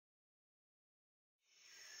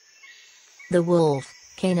The wolf,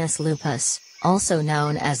 Canis lupus, also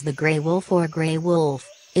known as the gray wolf or gray wolf,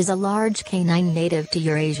 is a large canine native to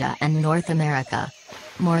Eurasia and North America.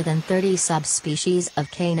 More than 30 subspecies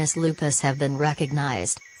of Canis lupus have been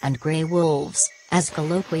recognized, and gray wolves, as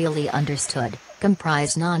colloquially understood,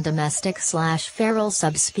 comprise non-domestic/feral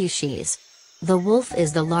subspecies. The wolf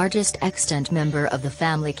is the largest extant member of the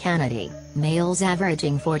family Canidae, males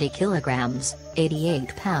averaging 40 kilograms,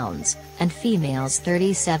 88 pounds, and females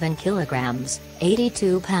 37 kilograms,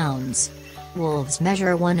 82 pounds. Wolves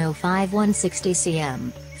measure 105–160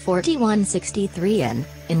 cm, 40–163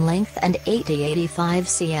 in length and 80–85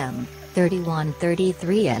 cm,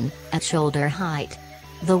 31–33 at shoulder height.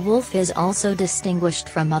 The wolf is also distinguished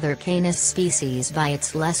from other Canis species by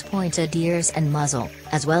its less pointed ears and muzzle,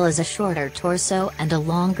 as well as a shorter torso and a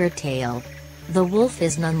longer tail. The wolf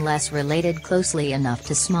is nonetheless related closely enough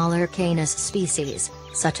to smaller Canis species,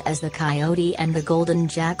 such as the coyote and the golden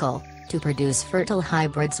jackal, to produce fertile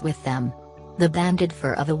hybrids with them. The banded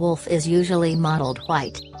fur of a wolf is usually mottled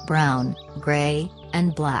white, brown, gray,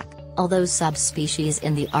 and black, although subspecies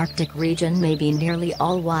in the Arctic region may be nearly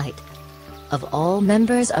all white. Of all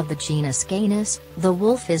members of the genus Canis, the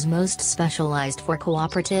wolf is most specialized for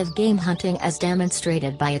cooperative game hunting as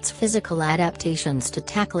demonstrated by its physical adaptations to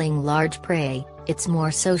tackling large prey, its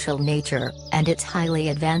more social nature, and its highly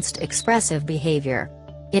advanced expressive behavior.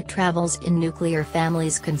 It travels in nuclear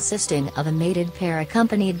families consisting of a mated pair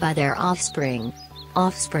accompanied by their offspring.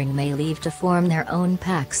 Offspring may leave to form their own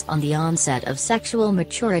packs on the onset of sexual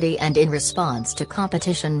maturity and in response to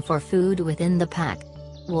competition for food within the pack.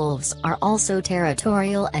 Wolves are also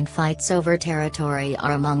territorial, and fights over territory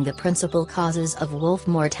are among the principal causes of wolf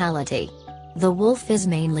mortality. The wolf is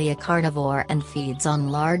mainly a carnivore and feeds on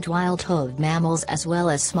large wild-hooved mammals as well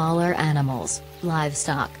as smaller animals,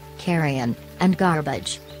 livestock, carrion, and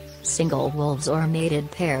garbage. Single wolves or mated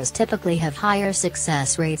pairs typically have higher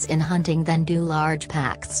success rates in hunting than do large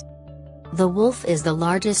packs. The wolf is the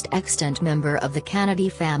largest extant member of the Canidae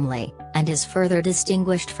family, and is further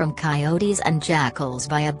distinguished from coyotes and jackals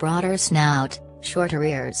by a broader snout, shorter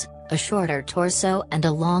ears, a shorter torso and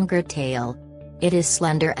a longer tail. It is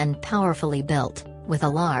slender and powerfully built, with a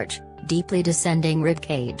large, deeply descending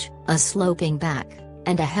ribcage, a sloping back,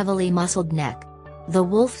 and a heavily muscled neck. The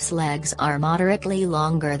wolf's legs are moderately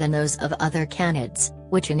longer than those of other canids,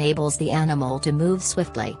 which enables the animal to move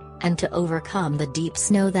swiftly, and to overcome the deep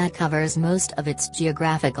snow that covers most of its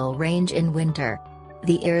geographical range in winter.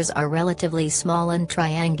 The ears are relatively small and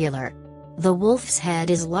triangular. The wolf's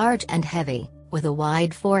head is large and heavy, with a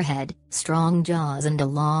wide forehead, strong jaws and a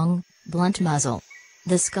long, blunt muzzle.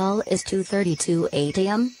 The skull is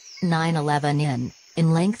 232–80 911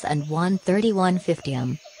 in length and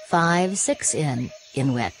 131–50 5–6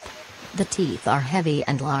 in width. The teeth are heavy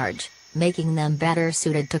and large, making them better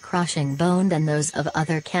suited to crushing bone than those of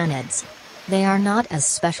other canids. They are not as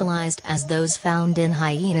specialized as those found in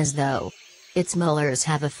hyenas though. Its molars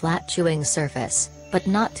have a flat chewing surface, but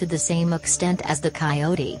not to the same extent as the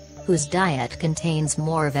coyote, whose diet contains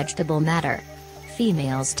more vegetable matter.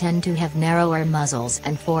 Females tend to have narrower muzzles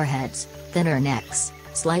and foreheads, thinner necks,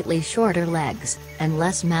 slightly shorter legs, and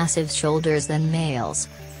less massive shoulders than males.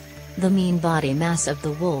 The mean body mass of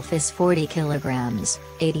the wolf is 40 kilograms,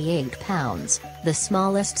 88 pounds, the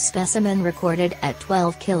smallest specimen recorded at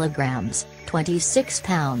 12 kilograms, 26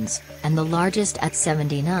 pounds, and the largest at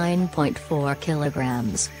 79.4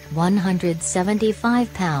 kilograms,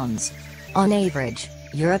 175 pounds. On average,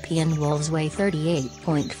 European wolves weigh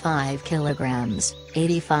 38.5 kilograms,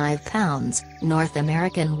 85 pounds, North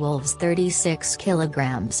American wolves 36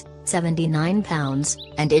 kilograms, 79 pounds,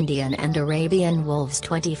 and Indian and Arabian wolves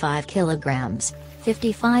 25 kilograms,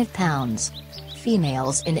 55 pounds.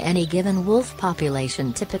 Females in any given wolf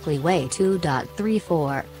population typically weigh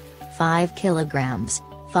 2.34 5 kilograms,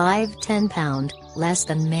 5–10 pound, less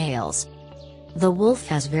than males. The wolf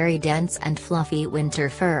has very dense and fluffy winter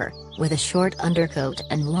fur, with a short undercoat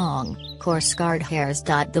and long, coarse guard hairs.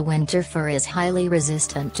 The winter fur is highly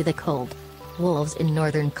resistant to the cold. Wolves in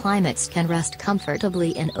northern climates can rest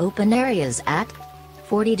comfortably in open areas at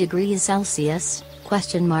 40 degrees Celsius,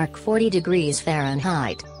 (40 degrees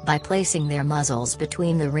Fahrenheit), by placing their muzzles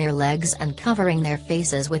between the rear legs and covering their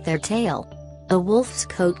faces with their tail. A wolf's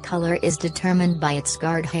coat color is determined by its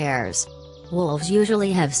guard hairs. Wolves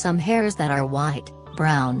usually have some hairs that are white,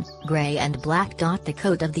 brown, gray and black. The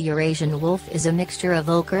coat of the Eurasian wolf is a mixture of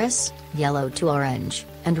ochreous, yellow to orange,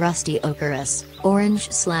 and rusty ochreous,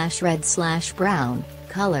 orange/red/brown,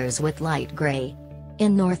 colors with light gray.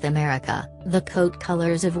 In North America, the coat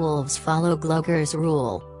colors of wolves follow Gloger's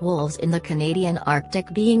rule, wolves in the Canadian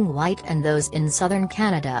Arctic being white and those in southern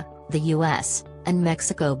Canada, the U.S., and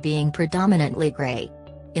Mexico being predominantly gray.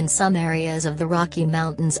 In some areas of the Rocky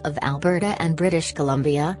Mountains of Alberta and British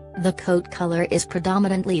Columbia, the coat color is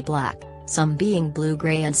predominantly black, some being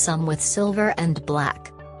blue-gray and some with silver and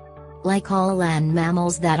black. Like all land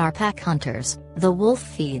mammals that are pack hunters, the wolf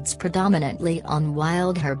feeds predominantly on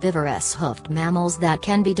wild herbivorous hoofed mammals that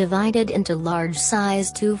can be divided into large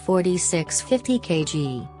size 246 50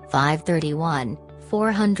 kg, 531,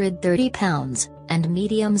 430 pounds, and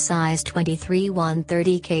medium size 23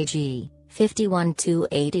 130 kg, 51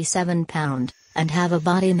 287 pound, and have a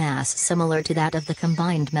body mass similar to that of the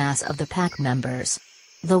combined mass of the pack members.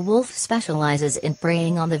 The wolf specializes in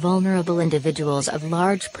preying on the vulnerable individuals of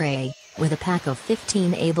large prey, with a pack of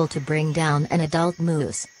 15 able to bring down an adult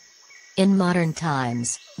moose. In modern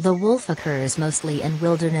times, the wolf occurs mostly in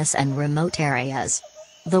wilderness and remote areas.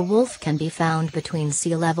 The wolf can be found between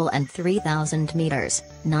sea level and 3,000 meters,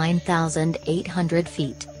 9,800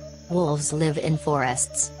 feet. Wolves live in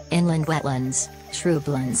forests, inland wetlands,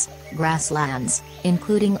 shrublands, grasslands,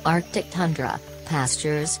 including Arctic tundra,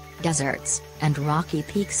 pastures, deserts, and rocky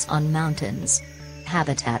peaks on mountains.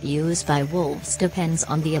 Habitat used by wolves depends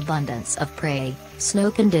on the abundance of prey,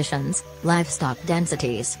 snow conditions, livestock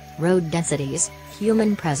densities, road densities,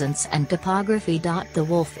 human presence and topography. The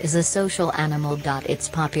wolf is a social animal. Its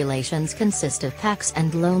populations consist of packs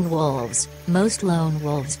and lone wolves, most lone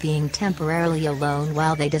wolves being temporarily alone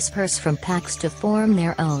while they disperse from packs to form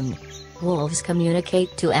their own. Wolves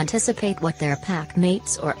communicate to anticipate what their pack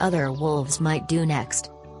mates or other wolves might do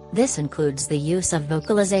next. This includes the use of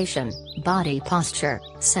vocalization, body posture,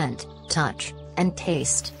 scent, touch, and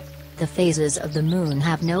taste. The phases of the moon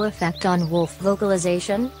have no effect on wolf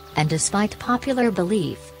vocalization, and despite popular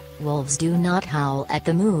belief, wolves do not howl at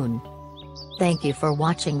the moon. Thank you for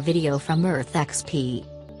watching video from Earth XP.